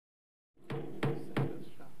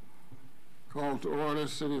Call to order,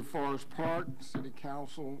 City of Forest Park, City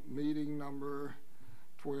Council meeting number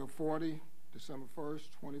 1240, December 1st,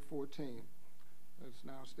 2014. Let's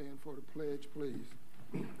now stand for the pledge, please.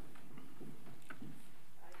 I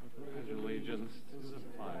pledge allegiance to the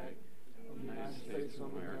flag of the United States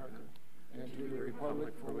of America and to the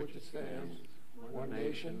republic for which it stands, one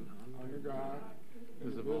nation, under God,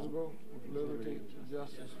 indivisible, with liberty and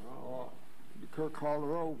justice for all. The clerk call the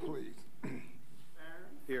roll, please.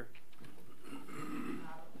 Here.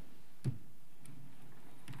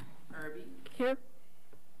 Irby. Here.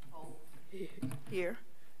 Holt. Here.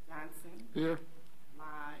 Johnson. Here.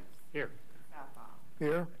 Lives. Here. Southall.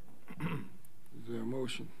 Here. Is there a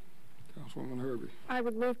motion? Councilwoman Herbie. I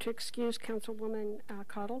would move to excuse Councilwoman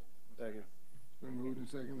Cottle. Second. It's been moved and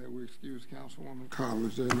second that we excuse Councilwoman Cottle.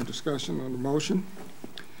 Is there any discussion on the motion?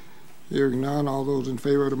 Hearing none, all those in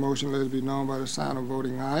favor of the motion, let it be known by the sign of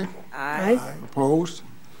voting aye. Aye. Opposed?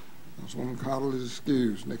 Councilwoman Cottle is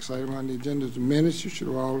excused. Next item on the agenda is the minutes. You should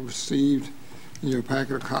have all received in your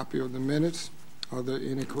packet a copy of the minutes. Are there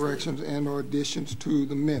any corrections and or additions to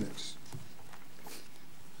the minutes?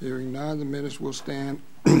 Hearing none, the minutes will stand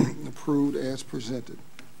approved as presented.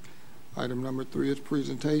 Item number 3 is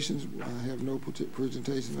presentations. I have no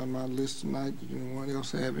presentations on my list tonight. Does anyone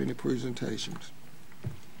else have any presentations?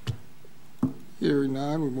 Hearing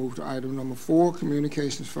none, we move to item number 4,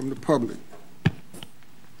 communications from the public.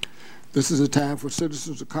 This is a time for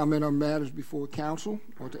citizens to comment on matters before council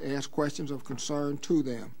or to ask questions of concern to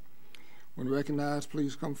them. When recognized,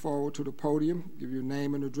 please come forward to the podium, give your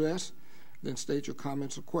name and address, then state your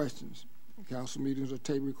comments or questions. Council meetings are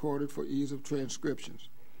tape recorded for ease of transcriptions.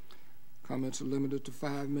 Comments are limited to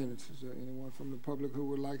 5 minutes. Is there anyone from the public who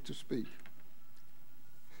would like to speak?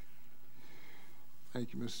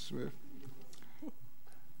 Thank you, Mr. Smith.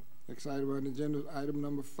 Next item on the agenda is item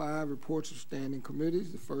number 5, reports of standing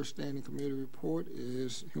committees. The first standing committee report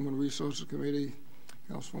is Human Resources Committee,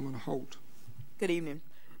 Councilwoman Holt. Good evening.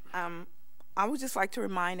 I would just like to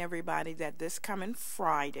remind everybody that this coming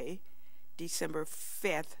Friday, December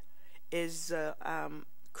 5th, is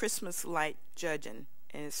Christmas light judging,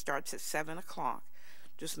 and it starts at 7 o'clock.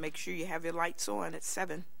 Just make sure you have your lights on at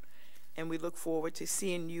 7, and we look forward to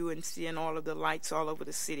seeing you and seeing all of the lights all over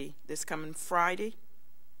the city this coming Friday,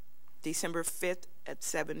 December 5th at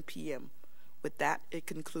 7 p.m. With that, it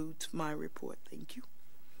concludes my report. Thank you.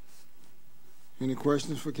 Any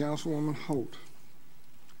questions for Councilwoman Holt?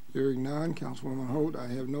 Hearing none, Councilwoman Holt, I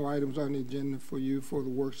have no items on the agenda for you for the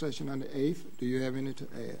work session on the 8th. Do you have any to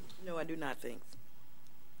add? No, I do not, thanks.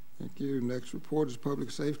 Thank you. Next report is Public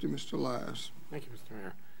Safety, Mr. Lives. Thank you, Mr.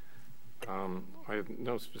 Mayor. I have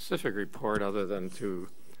no specific report other than to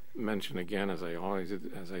mention again, as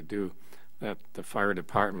I do, that the fire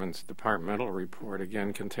department's departmental report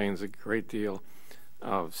again contains a great deal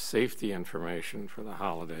of safety information for the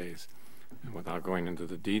holidays. And without going into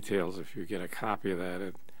the details, if you get a copy of that,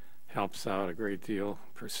 it helps out a great deal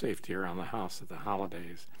for safety around the house at the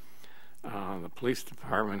holidays. The police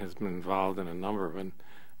department has been involved in a number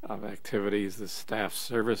of activities. The Staff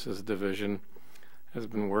Services Division has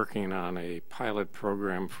been working on a pilot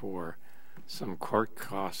program for some court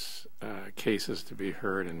costs cases to be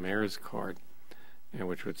heard in Mayor's Court,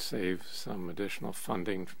 which would save some additional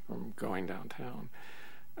funding from going downtown.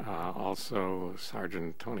 Also,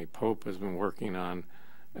 Sergeant Tony Pope has been working on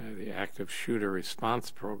the active shooter response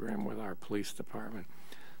program with our police department.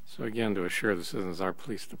 So again, to assure the citizens, our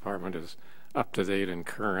police department is up to date and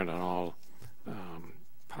current on all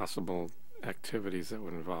possible activities that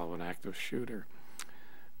would involve an active shooter.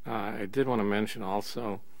 I did want to mention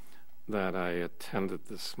also that I attended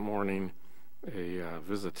this morning a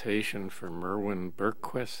visitation for Merwin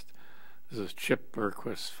Bergquist. This is Chip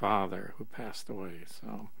Bergquist's father who passed away,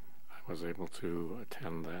 so I was able to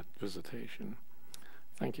attend that visitation.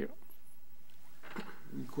 Thank you.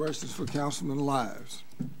 Any questions for Councilman Lives?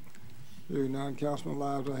 Hearing none, Councilman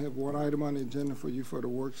Lives, I have one item on the agenda for you for the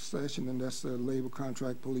work session, and that's the labor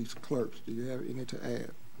contract police clerks. Do you have any to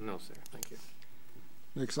add? No, sir. Thank you.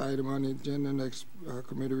 Next item on the agenda, next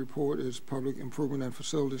committee report is Public Improvement and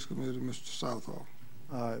Facilities Committee, Mr. Southall.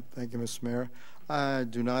 Thank you, Mr. Mayor. I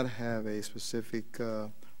do not have a specific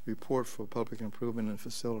report for public improvement and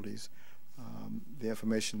facilities. The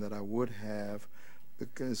information that I would have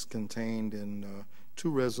is contained in 2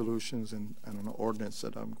 resolutions and an ordinance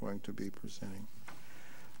that I'm going to be presenting.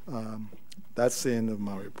 That's the end of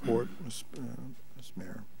my report, Mr.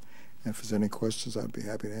 Mayor. And if there's any questions, I'd be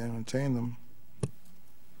happy to entertain them.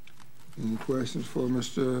 Any questions for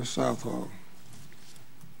Mr. Southall?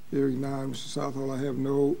 Hearing none, Mr. Southall, I have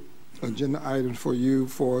no agenda items for you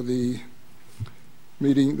for the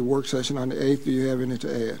meeting, the work session on the 8th. Do you have any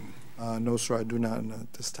to add? No, sir, I do not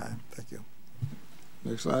at this time. Thank you.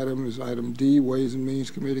 Next item is item D, Ways and Means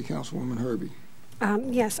Committee. Councilwoman Herbie.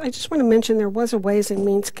 Yes, I just want to mention there was a Ways and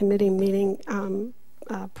Means Committee meeting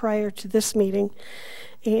prior to this meeting,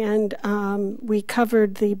 and we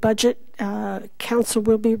covered the budget. Council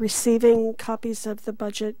will be receiving copies of the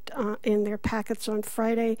budget in their packets on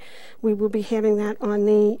Friday. We will be having that on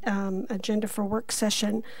the agenda for work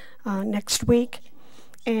session next week.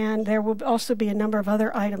 And there will also be a number of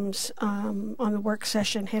other items on the work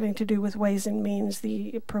session having to do with Ways and Means,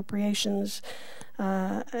 the appropriations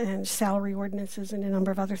and salary ordinances, and a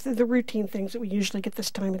number of other the routine things that we usually get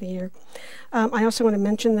this time of the year. I also want to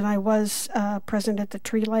mention that I was present at the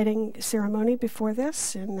tree lighting ceremony before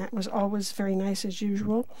this, and that was always very nice as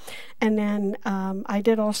usual. And then I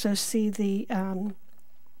did also see the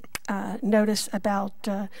notice about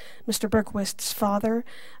Mr. Bergquist's father.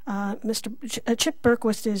 Chip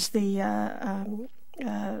Bergquist is the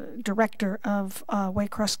director of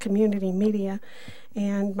Waycross Community Media,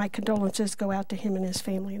 and my condolences go out to him and his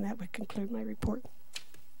family, and that would conclude my report.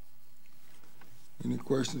 Any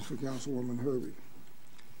questions for Councilwoman Herbie?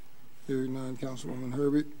 Hearing none, Councilwoman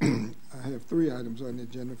Herbie. I have 3 items on the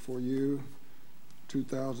agenda for you.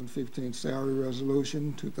 2015 salary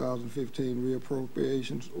resolution, 2015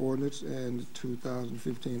 reappropriations ordinance, and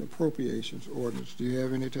 2015 appropriations ordinance. Do you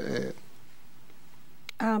have any to add?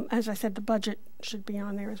 As I said, the budget should be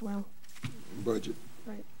on there as well. Budget.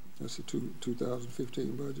 Right. That's the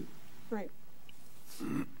 2015 budget. Right.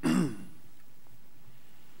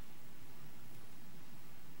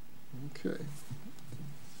 Okay.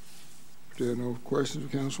 If there are no questions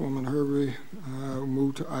for Councilwoman Herbie, I'll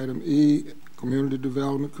move to item E, Community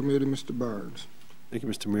Development Committee. Mr. Burns. Thank you,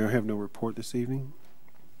 Mr. Mayor. I have no report this evening.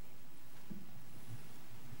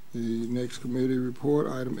 The next committee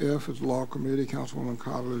report, item F, is Law Committee. Councilwoman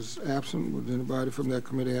Cottle is absent. Would anybody from that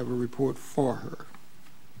committee have a report for her?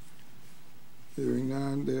 Hearing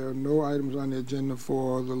none, there are no items on the agenda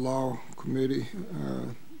for the Law Committee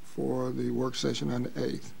for the work session on the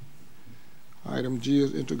 8th. Item G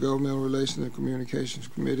is Intergovernmental Relations and Communications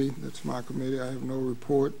Committee. That's my committee. I have no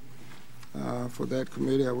report for that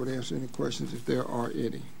committee. I would answer any questions if there are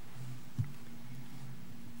any.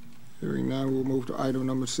 Hearing none, we'll move to item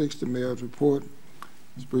number 6, the mayor's report.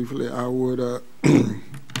 Just briefly, I would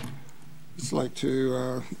just like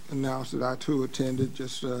to announce that I too attended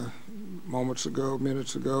just minutes ago,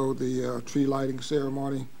 the tree lighting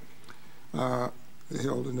ceremony held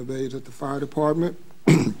in the bays at the fire department.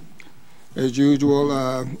 As usual,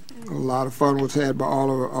 a lot of fun was had by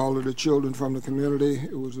all of the children from the community.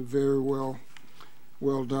 It was a very well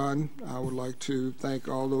done. I would like to thank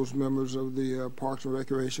all those members of the Parks and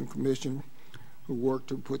Recreation Commission who worked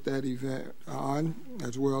to put that event on,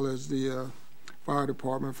 as well as the fire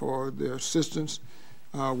department for their assistance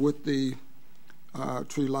with the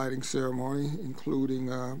tree lighting ceremony, including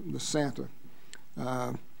the Santa.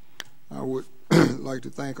 I would like to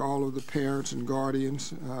thank all of the parents and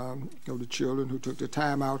guardians of the children who took the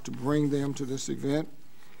time out to bring them to this event,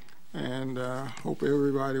 and hope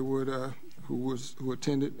everybody would who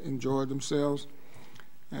attended enjoyed themselves.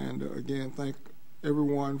 And again, thank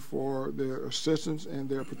everyone for their assistance and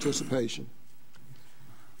their participation.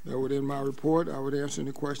 That would end my report. I would answer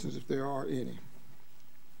any questions if there are any.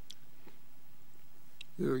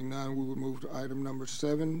 Hearing none, we will move to item number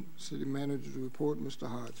 7, City Manager's report. Mr.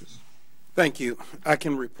 Hodges. Thank you. I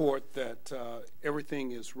can report that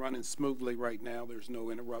everything is running smoothly right now. There's no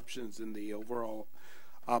interruptions in the overall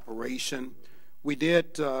operation. We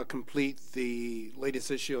did complete the latest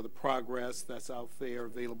issue of the Progress that's out there,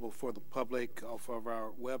 available for the public off of our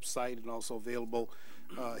website, and also available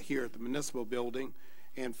here at the municipal building.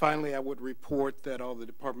 And finally, I would report that all the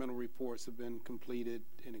departmental reports have been completed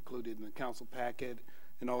and included in the council packet,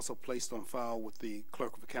 and also placed on file with the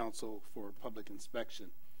clerk of the council for public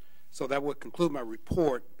inspection. So that would conclude my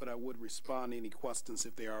report, but I would respond to any questions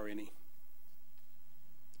if there are any.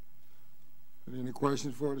 Any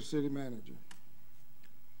questions for the city manager?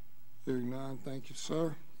 Hearing none, thank you,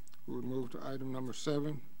 sir. We will move to item number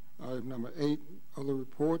 7. Item number 8, other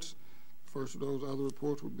reports. First of those other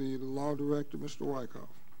reports would be the law director, Mr. Wyckoff.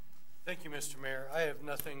 Thank you, Mr. Mayor. I have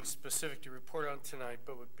nothing specific to report on tonight,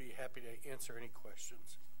 but would be happy to answer any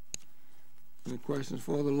questions. Any questions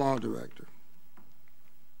for the law director?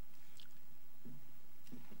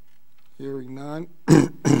 Hearing none.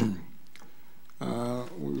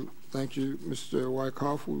 Thank you, Mr.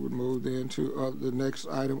 Wyckoff. We would move then to the next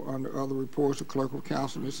item under other reports. The clerk of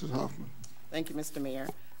council, Mrs. Huffman. Thank you, Mr. Mayor.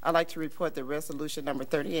 I'd like to report that resolution number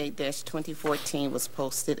 38-2014 was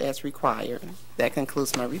posted as required. That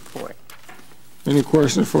concludes my report. Any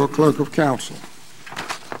questions for clerk of council?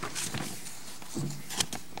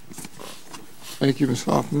 Thank you, Ms.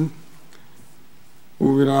 Hoffman.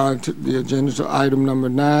 Moving on to the agenda to item number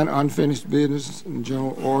 9, unfinished business and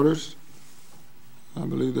general orders. I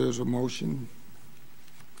believe there's a motion.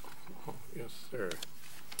 Oh, yes, sir.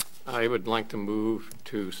 I would like to move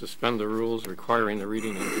to suspend the rules requiring the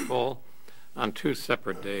reading in full on 2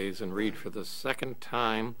 separate days and read for the second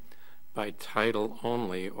time by title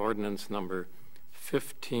only ordinance number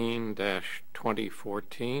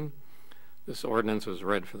 15-2014. This ordinance was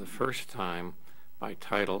read for the first time by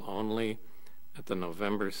title only at the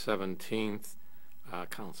November 17th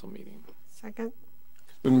council meeting. Second.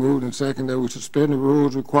 Been moved and seconded that we suspend the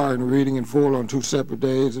rules requiring reading in full on 2 separate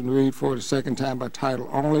days and read for the second time by title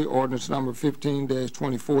only ordinance number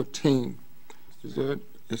 15-2014. Is that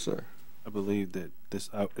yes, sir? I believe that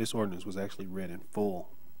this ordinance was actually read in full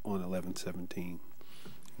on 11/17,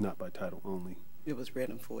 not by title only. It was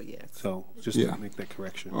read in full, yes. So just to make that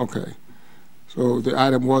correction. Okay. So the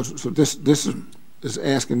item was, so this is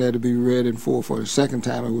asking that to be read in full for the second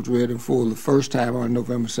time. It was read in full the first time on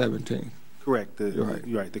November 17th. Correct. You're right.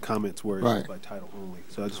 You're right. The comments were Right. by title only.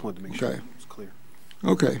 So I just wanted to make sure it was clear.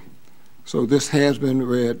 Okay. So this has been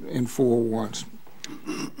read in full once.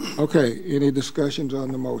 Okay. Any discussions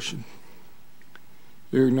on the motion?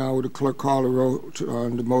 Hearing now, would the clerk call the roll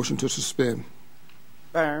on the motion to suspend?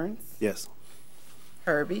 Burns, Yes.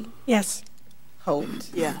 Herbie, Yes. Holt,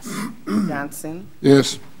 Yes. Johnson,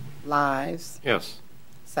 Yes. Lives, Yes.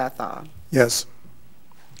 Sathal. Yes.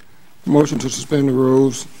 Motion to suspend the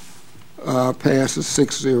rules passes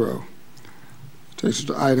 6-0. Takes us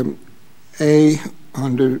to item A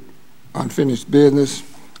under unfinished business,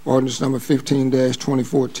 ordinance number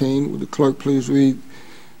 15-2014. Would the clerk please read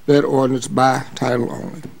that ordinance by title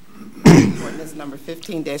only? Ordinance number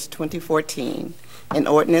 15-2014, an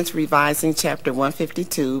ordinance revising Chapter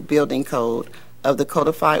 152 Building Code of the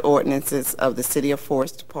Codified Ordinances of the City of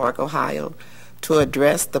Forest Park, Ohio, to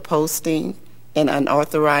address the posting and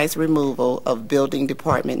unauthorized removal of building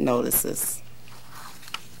department notices.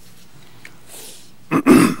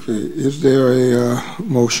 Okay, is there a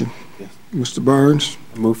motion? Yes. Mr. Burns?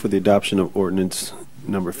 I move for the adoption of ordinance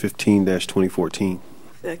number 15-2014.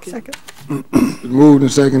 Second. It's moved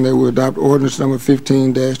and seconded that we adopt ordinance number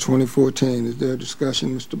 15-2014. Is there a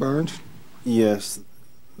discussion, Mr. Burns? Yes.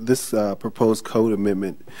 This proposed code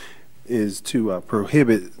amendment is to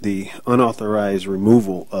prohibit the unauthorized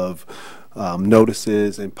removal of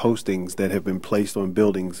notices and postings that have been placed on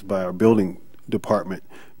buildings by our building department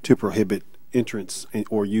to prohibit entrance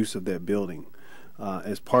or use of that building.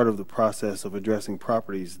 As part of the process of addressing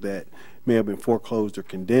properties that may have been foreclosed or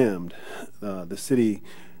condemned, the city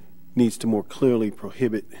needs to more clearly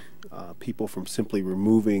prohibit people from simply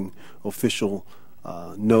removing official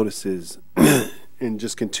notices and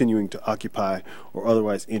just continuing to occupy or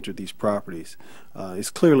otherwise enter these properties.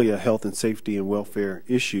 It's clearly a health and safety and welfare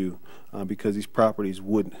issue because these properties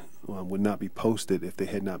would not be posted if they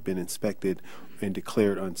had not been inspected and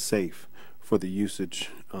declared unsafe for the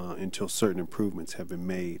usage until certain improvements have been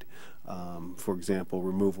made. For example,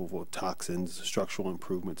 removal of toxins, structural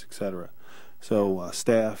improvements, etc. So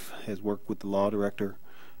staff has worked with the law director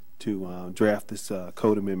to draft this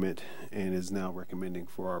code amendment and is now recommending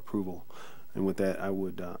for our approval. And with that, I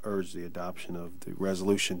would urge the adoption of the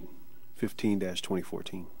resolution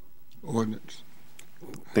 15-2014. Ordinance.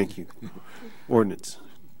 Thank you. Ordinance.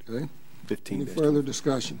 Okay. 15. Any further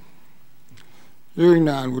discussion? Hearing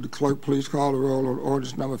none, would the clerk please call the roll on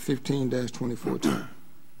ordinance number 15-2014?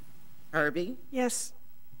 Herbie, Yes.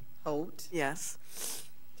 Holt, Yes.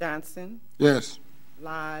 Johnson, Yes.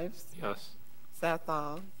 Lives, Yes.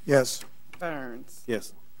 Sathal, Yes. Burns.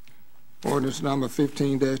 Yes. Ordinance number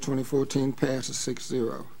 15-2014 passes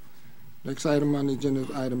 6-0. Next item on the agenda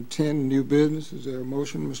is item 10, new business. Is there a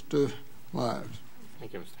motion, Mr. Lives?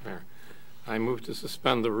 Thank you, Mr. Mayor. I move to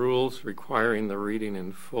suspend the rules requiring the reading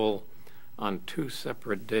in full on 2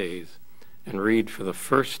 separate days and read for the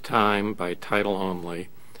first time by title only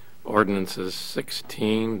ordinances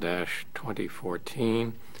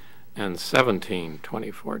 16-2014 and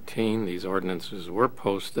 17-2014. These ordinances were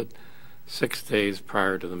posted 6 days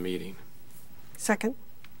prior to the meeting. Second.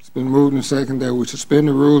 It's been moved and seconded that we suspend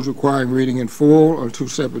the rules requiring reading in full on 2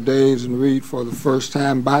 separate days and read for the first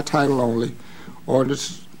time by title only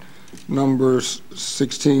ordinance numbers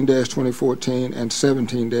 16-2014 and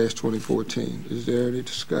 17-2014. Is there any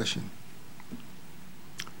discussion?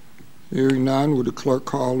 Hearing none, would the clerk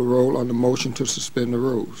call the roll on the motion to suspend the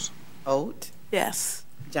rules? Holt, Yes.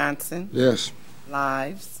 Johnson, Yes.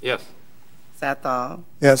 Lives, Yes. Sathal,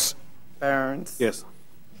 Yes. Burns, Yes.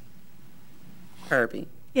 Herbie.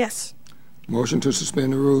 Yes. Motion to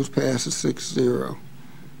suspend the rules passes 6-0.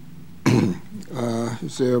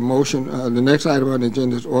 Is there a motion? The next item on the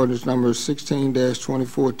agenda is ordinance number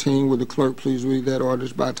 16-2014. Would the clerk please read that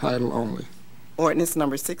ordinance by title only? Ordinance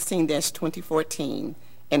number 16-2014,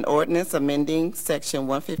 an ordinance amending section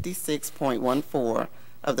 156.14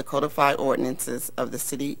 of the codified ordinances of the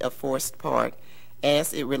City of Forest Park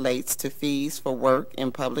as it relates to fees for work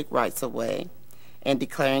in public rights-of-way and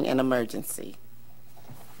declaring an emergency.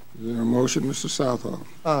 Is there a motion, Mr. Southall?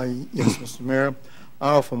 Yes, Mr. Mayor.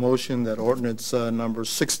 I offer a motion that ordinance number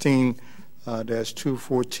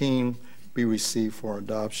 16-214 be received for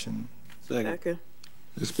adoption. Second.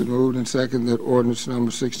 It's been moved and seconded that ordinance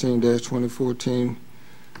number 16-2014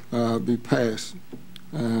 be passed.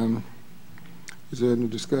 Is there any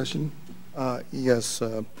discussion? Yes.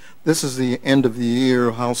 This is the end of the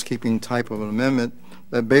year housekeeping type of an amendment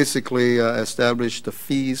that basically established the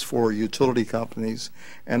fees for utility companies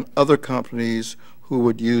and other companies who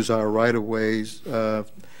would use our right-of-ways.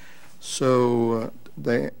 So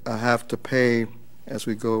they have to pay as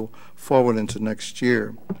we go forward into next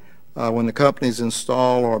year. When the companies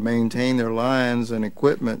install or maintain their lines and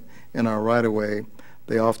equipment in our right-of-way,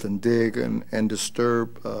 they often dig and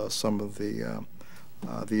disturb some of the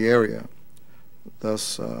area.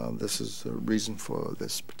 Thus, this is the reason for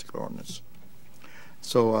this particular ordinance.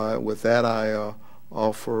 So with that, I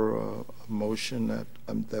offer a motion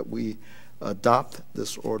that we adopt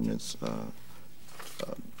this ordinance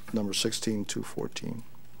number 16-214.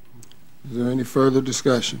 Is there any further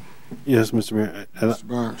discussion? Yes, Mr. Mayor. Mr.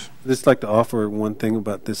 Barnes. I'd just like to offer one thing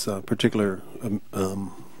about this particular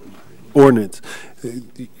ordinance.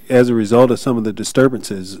 As a result of some of the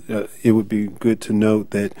disturbances, it would be good to note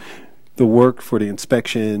that the work for the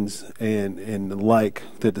inspections and the like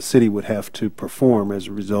that the city would have to perform as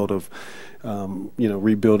a result of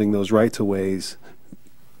rebuilding those rights-of-ways,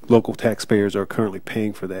 local taxpayers are currently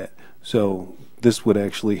paying for that. So this would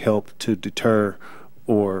actually help to deter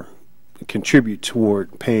or contribute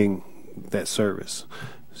toward paying that service.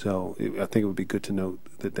 So I think it would be good to note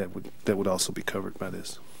that that would also be covered by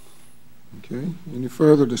this. Okay. Any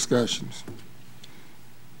further discussions?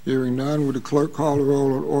 Hearing none, would the clerk call the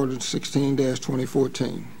roll on ordinance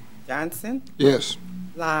 16-2014? Johnson? Yes.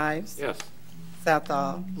 Lives? Yes.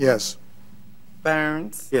 Southall? Yes.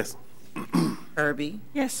 Burns? Yes. Herbie?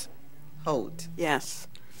 Yes. Holt? Yes.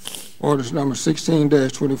 Ordinance number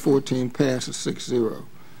 16-2014 passes 6-0.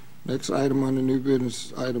 Next item on the new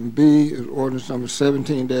business, item B, is ordinance number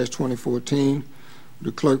 17-2014. Would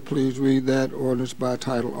the clerk please read that ordinance by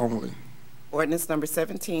title only? Ordinance number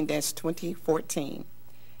 17-2014,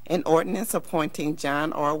 an ordinance appointing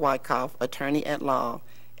John R. Wyckoff, attorney at law,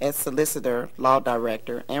 as solicitor, law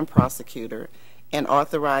director, and prosecutor, and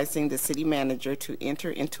authorizing the city manager to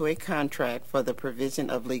enter into a contract for the provision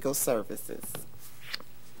of legal services.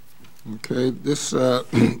 Okay, this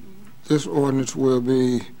this ordinance will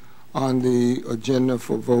be on the agenda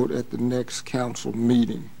for vote at the next council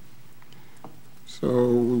meeting. So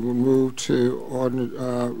we will move to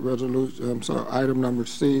item number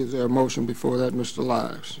C. Is there a motion before that, Mr.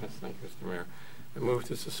 Lives? Yes, thank you, Mr. Mayor. I move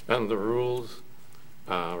to suspend the rules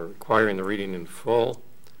requiring the reading in full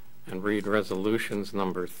and read resolutions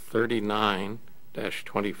number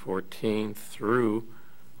 39-2014 through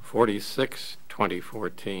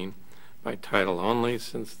 46-2014 by title only,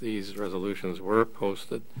 since these resolutions were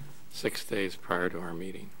posted 6 days prior to our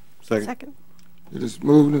meeting. Second. It is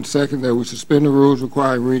moved and second that we suspend the rules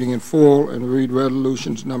requiring reading in full and read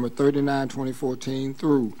resolutions number 39-2014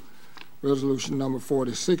 through resolution number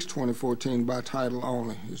 46-2014 by title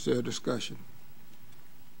only. Is there a discussion?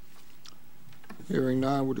 Hearing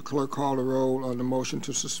none, would the clerk call the roll on the motion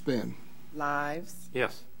to suspend? Lives?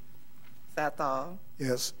 Yes. Southall?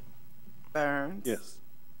 Yes. Burns? Yes.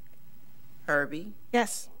 Herbie?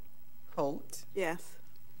 Yes. Holt? Yes.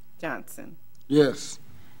 Johnson? Yes.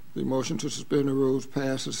 The motion to suspend the rules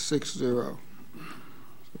passes 6-0. So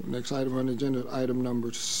next item on the agenda is item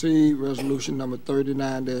number C, resolution number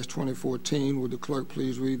 39-2014. Would the clerk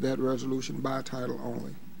please read that resolution by title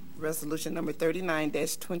only? Resolution number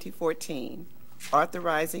 39-2014,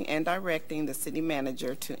 authorizing and directing the city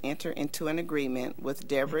manager to enter into an agreement with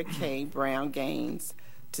Deborah K. Brown Gaines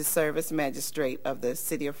to serve as magistrate of the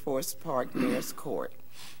City of Forest Park Mayor's Court.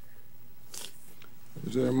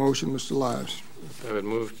 Is there a motion, Mr. Lives? I would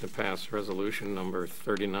move to pass resolution number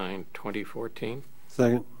 39-2014.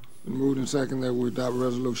 Second. Been moved and second that we adopt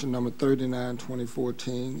resolution number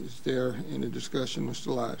 39-2014. Is there any discussion, Mr.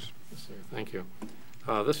 Lives? Yes, sir. Thank you.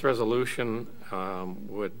 This resolution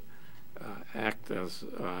would act as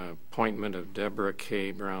appointment of Deborah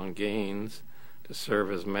K. Brown Gaines to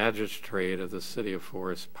serve as magistrate of the City of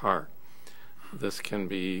Forest Park. This can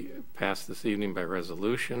be passed this evening by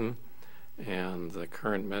resolution, and the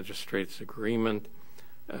current magistrate's agreement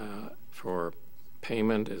for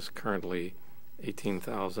payment is currently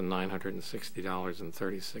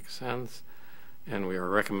 $18,960.36, and we are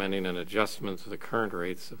recommending an adjustment to the current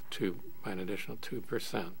rates of by an additional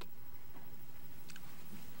 2%.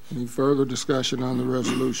 Any further discussion on the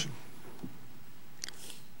resolution?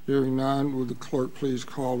 Hearing none, will the clerk please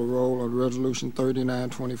call the roll on Resolution 39,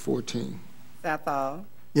 2014? Southall,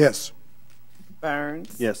 Yes.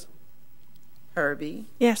 Burns, Yes. Herbie,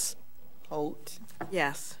 Yes. Holt,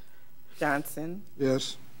 Yes. Johnson,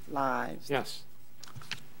 Yes. Lives. Yes.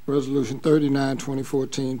 Resolution 39,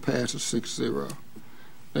 2014 passes 6-0.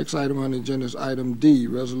 Next item on the agenda is item D,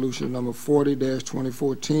 resolution number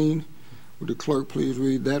 40-2014. Would the clerk please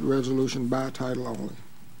read that resolution by title only?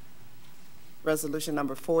 Resolution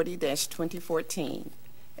number 40-2014,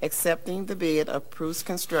 accepting the bid of Pruce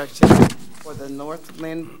Construction for the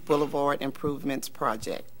Northland Boulevard Improvements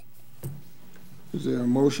Project. Is there a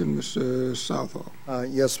motion, Mr. Southall?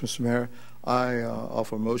 Yes, Mr. Mayor. I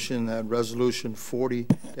offer a motion that Resolution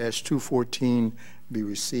 40-214 be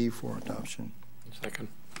received for adoption. Second.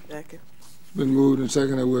 Second. It's been moved and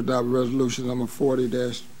seconded that we adopt resolution number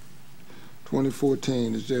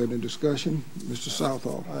 40-2014. Is there any discussion? Mr.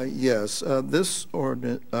 Southall? Yes. This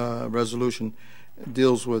resolution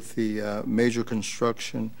deals with the major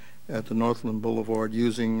construction at the Northland Boulevard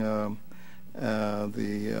using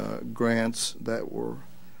the grants that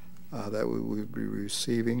we would be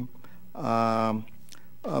receiving. But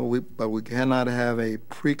we cannot have a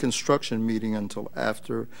pre-construction meeting until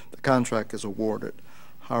after the contract is awarded.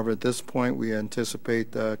 However, at this point, we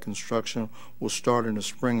anticipate construction will start in the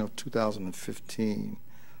spring of 2015.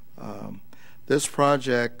 This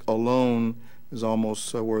project alone is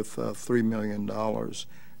almost worth $3 million of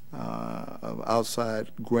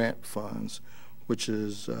outside grant funds, which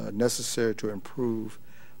is necessary to improve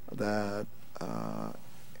that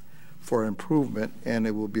for improvement, and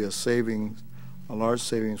it will be a savings, a large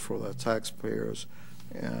savings for the taxpayers,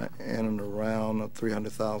 and around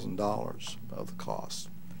 $300,000 of the cost.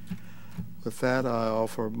 With that, I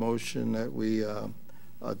offer a motion that we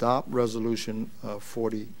adopt Resolution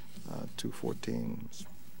 40-214. Is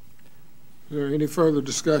there any further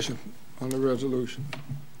discussion on the resolution?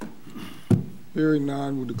 Hearing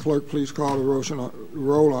none, would the clerk please call the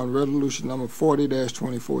roll on resolution number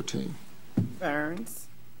 40-2014? Burns,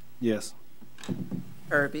 Yes.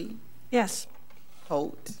 Herbie, Yes.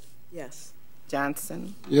 Holt, Yes.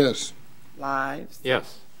 Johnson, Yes. Lives,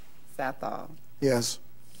 Yes. Southall. Yes.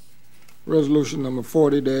 Resolution number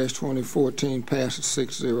 40-2014 passes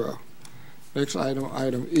 6-0. Next item,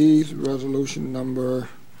 item E, resolution number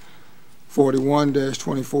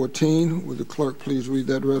 41-2014. Would the clerk please read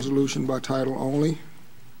that resolution by title only?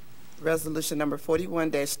 Resolution number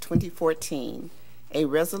 41-2014, a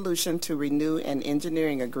resolution to renew an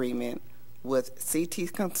engineering agreement with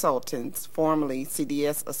CT Consultants, formerly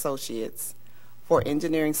CDS Associates, for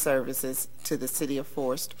engineering services to the City of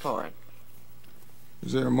Forest Park.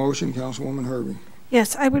 Is there a motion, Councilwoman Herbie?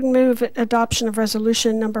 Yes, I would move adoption of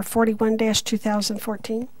resolution number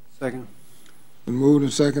 41-2014. Second. Been moved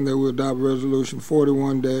and seconded that we adopt resolution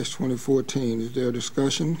 41-2014. Is there a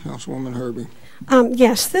discussion? Councilwoman Herbie.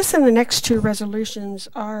 Yes, this and the next two resolutions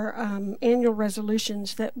are annual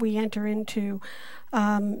resolutions that we enter into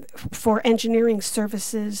for engineering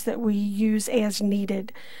services that we use as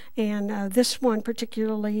needed. And this one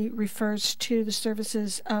particularly refers to the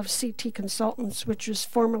services of CT Consultants, which was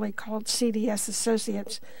formerly called CDS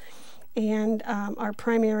Associates. And our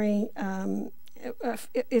primary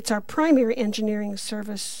it's our primary engineering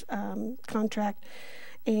service contract,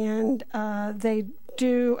 and they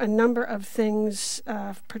do a number of things,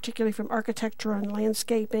 particularly from architecture and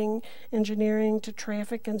landscaping engineering to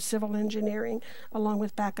traffic and civil engineering, along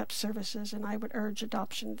with backup services, and I would urge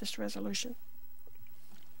adoption of this resolution.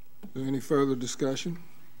 Is there any further discussion?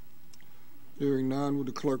 Hearing none, would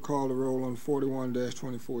the clerk call the roll on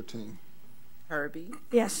 41-2014? Herbie,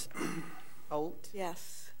 Yes. Holt,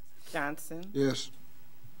 Yes. Johnson, Yes.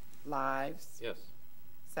 Lives, Yes.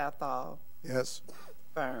 Southall, Yes.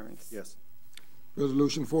 Burns. Yes.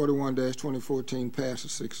 Resolution 41-2014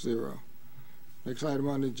 passes 6-0. Next item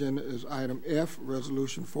on the agenda is item F,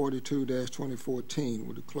 resolution 42-2014.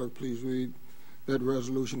 Would the clerk please read that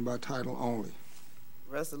resolution by title only?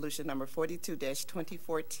 Resolution number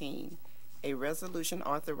 42-2014, a resolution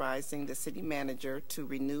authorizing the city manager to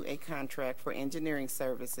renew a contract for engineering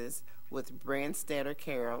services with Branstadter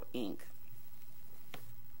Carroll, Inc.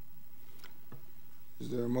 Is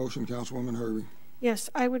there a motion, Councilwoman Herbie? Yes,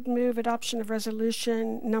 I would move adoption of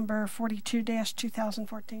resolution number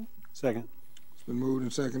 42-2014. Second. It's been moved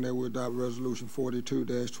and seconded that we adopt Resolution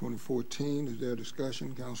 42-2014. Is there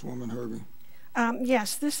discussion? Councilwoman Herbie.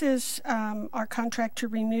 Yes, this is our contract to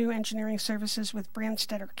renew engineering services with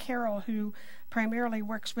Branstetter Carroll, who primarily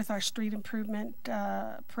works with our street improvement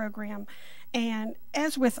program. And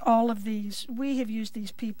as with all of these, we have used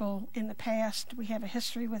these people in the past. We have a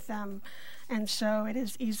history with them, and so it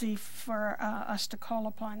is easy for us to call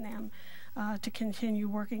upon them to continue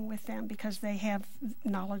working with them because they have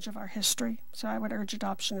knowledge of our history. So I would urge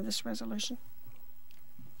adoption of this resolution.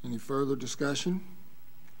 Any further discussion?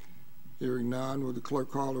 Hearing none, will the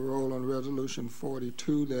clerk call the roll on Resolution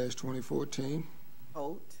 42-2014?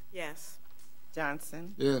 Holt, Yes.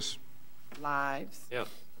 Johnson, Yes. Lives, Yes.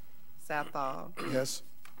 Southall, Yes.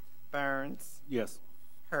 Burns, Yes.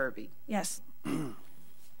 Herbie. Yes.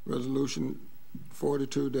 Resolution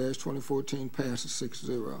 42-2014 passes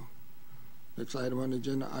 6-0. Next item on the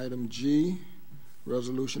agenda, item G,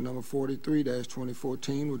 resolution number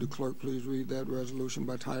 43-2014. Would the clerk please read that resolution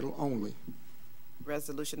by title only?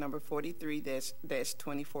 Resolution number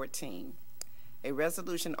 43-2014. A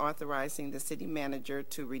resolution authorizing the city manager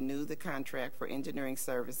to renew the contract for engineering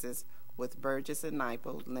services with Burgess and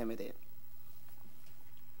Nyepel Limited.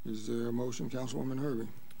 Is there a motion, Councilwoman Herbie?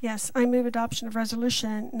 Yes, I move adoption of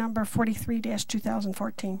resolution number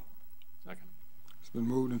 43-2014. Second. It's been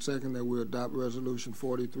moved and seconded that we adopt resolution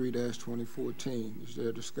 43-2014. Is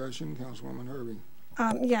there discussion, Councilwoman Herbie?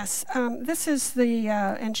 Yes, this is the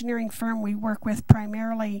engineering firm we work with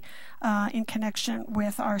primarily in connection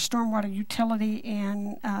with our stormwater utility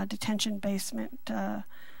and detention basement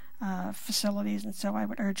facilities, and so I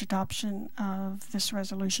would urge adoption of this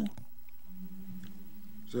resolution.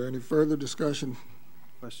 Is there any further discussion?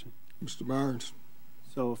 Question. Mr. Barnes?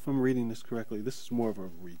 So if I'm reading this correctly, this is more of a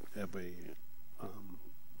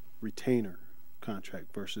retainer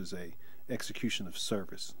contract versus a execution of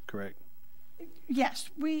service, correct? Yes,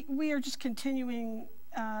 we are just continuing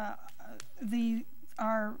our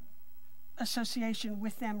association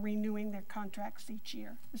with them, renewing their contracts each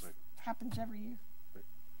year. This happens every year.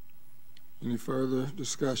 Any further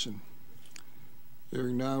discussion?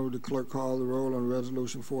 Hearing none, would the clerk call the roll on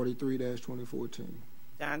resolution 43-2014?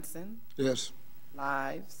 Johnson, Yes.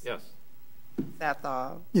 Lives, Yes.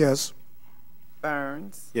 Southall, Yes.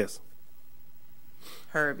 Burns, Yes.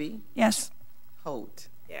 Herbie, Yes. Holt.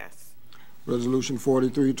 Yes. Resolution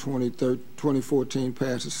 43-2014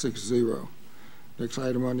 passes 6-0. Next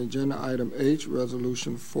item on the agenda, item H,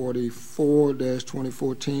 resolution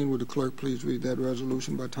 44-2014. Would the clerk please read that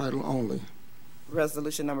resolution by title only?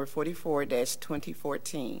 Resolution number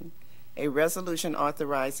 44-2014. A resolution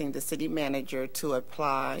authorizing the city manager to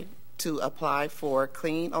apply for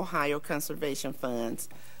Clean Ohio conservation funds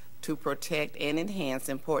to protect and enhance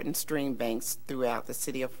important stream banks throughout the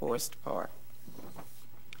city of Forest Park.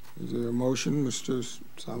 Is there a motion, Mr.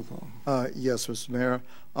 Southall? Yes, Mr. Mayor.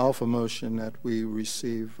 I offer motion that we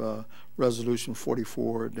receive Resolution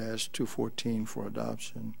 44-214 for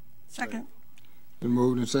adoption. Second. Been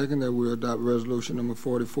moved and seconded that we adopt resolution number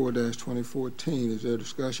 44-2014. Is there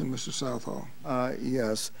discussion, Mr. Southall?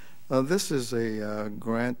 Yes. This is a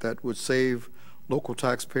grant that would save local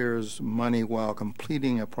taxpayers money while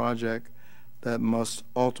completing a project that must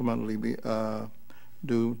ultimately be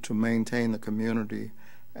do to maintain the community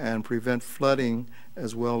and prevent flooding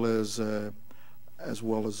as well as a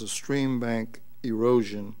stream bank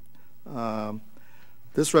erosion.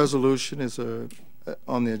 This resolution is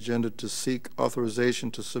on the agenda to seek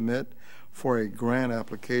authorization to submit for a grant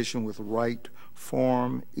application with Wright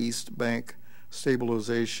Farm East Bank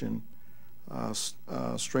Stabilization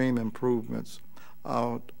stream improvements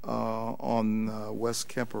out on West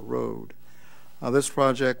Kemper Road. This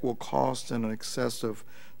project will cost in excess of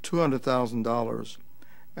 $200,000,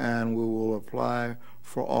 and we will apply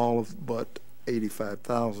for all of but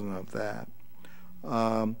 $85,000 of that.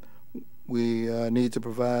 We need to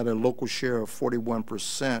provide a local share of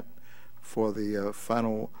 41% for the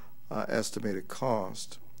final estimated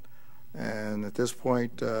cost. And at this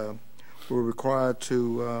point, we're required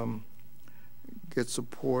to get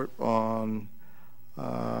support on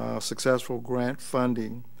successful grant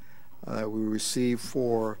funding that we received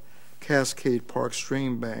for Cascade Park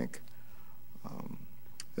Stream Bank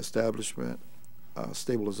establishment,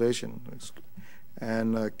 stabilization,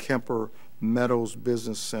 and Kemper Meadows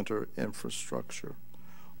Business Center infrastructure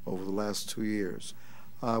over the last 2 years.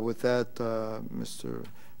 With that, Mr.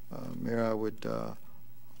 Mayor, I would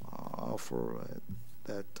offer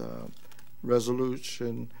that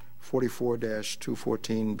Resolution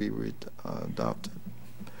 44-214 be adopted.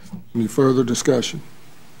 Any further discussion?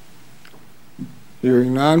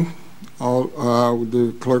 Hearing none, would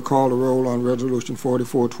the clerk call the roll on resolution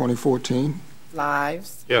 44-2014?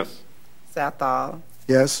 Lives, Yes. Southall,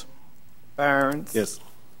 Yes. Burns, Yes.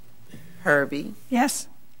 Herbie, Yes.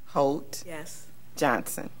 Holt, Yes.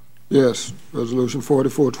 Johnson. Yes, Resolution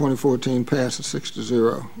 44, 2014 passes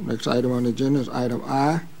 6-0. Next item on the agenda is item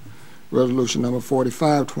I, Resolution number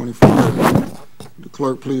 45, 2014. The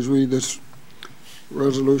clerk please read this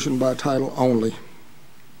resolution by title only.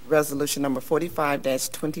 Resolution number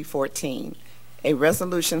 45-2014, a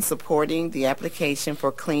resolution supporting the application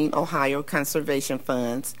for Clean Ohio Conservation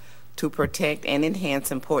Funds to protect and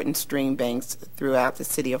enhance important stream banks throughout the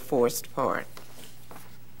city of Forest Park.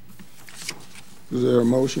 Is there a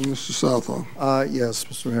motion, Mr. Southall? Yes,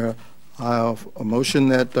 Mr. Mayor. I have a motion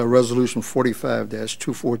that Resolution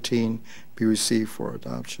 45-214 be received for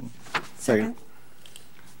adoption. Second.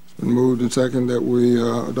 It's been moved and seconded that we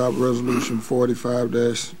adopt Resolution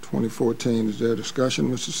 45-2014. Is there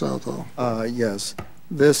discussion, Mr. Southall? Yes.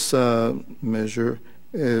 This measure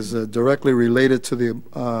is directly related to the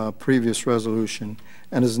previous resolution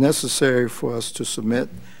and is necessary for us to submit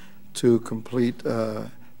to complete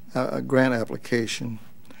a grant application.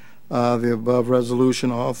 The above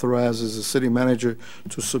resolution authorizes the city manager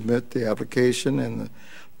to submit the application, and the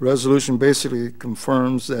resolution basically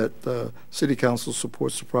confirms that city council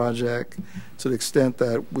supports the project to the extent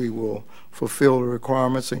that we will fulfill the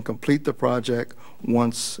requirements and complete the project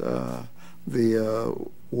once the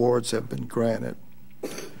awards have been granted.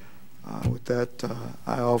 With that,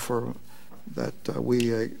 I offer that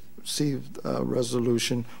we receive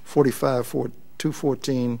Resolution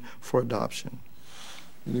 45-214 for adoption.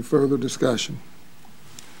 Any further discussion?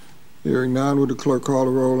 Hearing none, would the clerk call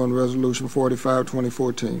the roll on Resolution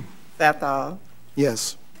 45-2014? Southall,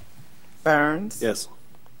 Yes. Burns, Yes.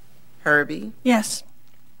 Herbie, Yes.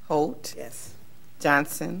 Holt, Yes.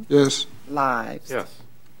 Johnson, Yes. Lives. Yes.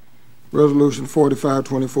 Resolution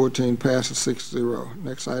 45-2014 passes 6-0.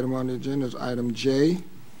 Next item on the agenda is item J,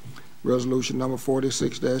 Resolution number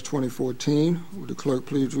 46-2014. Would the clerk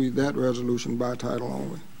please read that resolution by title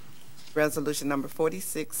only? Resolution number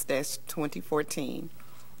 46-2014,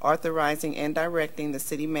 authorizing and directing the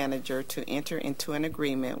city manager to enter into an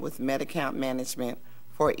agreement with Medi-Account Management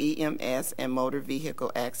for EMS and motor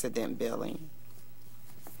vehicle accident billing.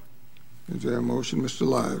 Is there a motion, Mr.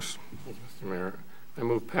 Lives? Mr. Mayor, I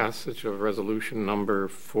move passage of resolution number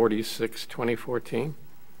 46-2014.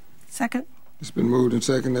 Second. It's been moved and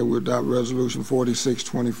seconded that we adopt Resolution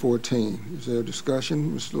 46-2014. Is there a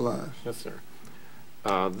discussion, Mr. Lives? Yes, sir.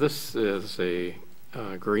 This is a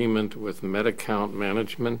agreement with Medi-Account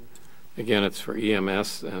Management. Again, it's for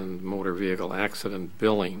EMS and motor vehicle accident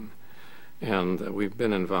billing. And we've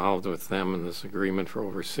been involved with them in this agreement for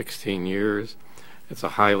over 16 years. It's a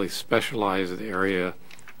highly specialized area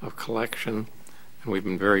of collection, and we've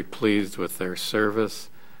been very pleased with their service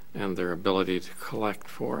and their ability to collect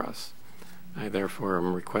for us. I therefore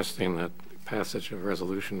am requesting that passage of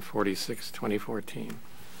Resolution 46-2014.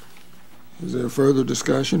 Is there further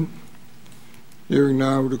discussion? Hearing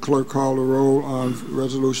none, would the clerk call the roll on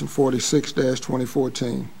Resolution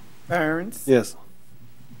 46-2014? Burns, Yes.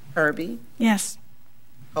 Herbie, Yes.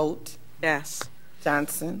 Holt, Yes.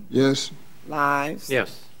 Johnson, Yes. Lives,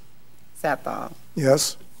 Yes. Southall.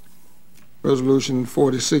 Yes. Resolution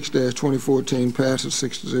 46-2014 passes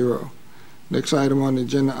 6-0. Next item on the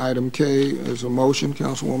agenda, item K, is a motion.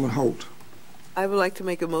 Councilwoman Holt. I would like to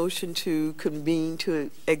make a motion to convene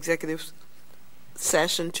to executive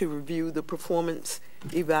session to review the performance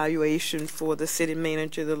evaluation for the city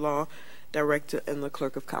manager, the law director, and the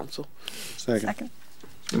clerk of council. Second.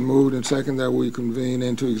 It's been moved and seconded that we convene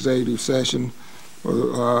into executive session for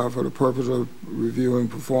the purpose of reviewing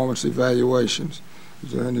performance evaluations.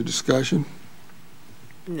 Is there any discussion?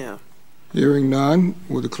 No. Hearing none,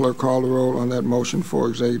 will the clerk call the roll on that motion for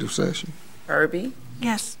executive session? Herbie,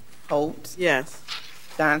 Yes. Holt, Yes.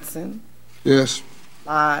 Johnson, Yes.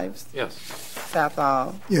 Lives, Yes.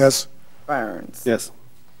 Southall, Yes. Burns. Yes.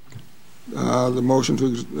 The motion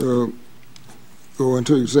to go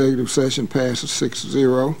into executive session passes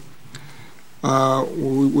 6-0.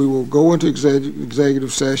 We will go into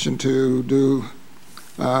executive session to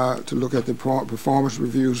look at the performance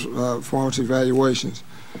reviews, performance evaluations.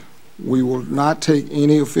 We will not take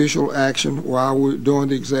any official action while we're doing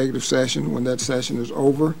the executive session. When that session is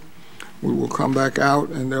over, we will come back out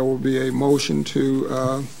and there will be a motion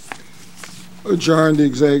to adjourn the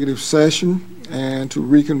executive session and to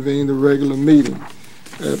reconvene the regular meeting,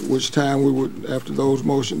 at which time we would, after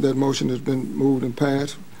that motion has been moved and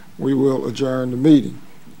passed, we will adjourn the meeting.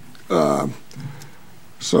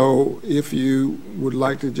 So if you would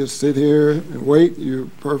like to just sit here and wait, you're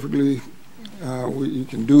perfectly, you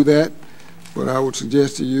can do that. But I would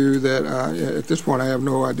suggest to you that at this point I have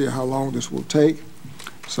no idea how long this will take.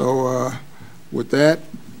 So with that,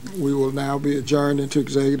 we will now be adjourned into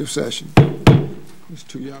executive session. These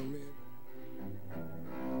two young men.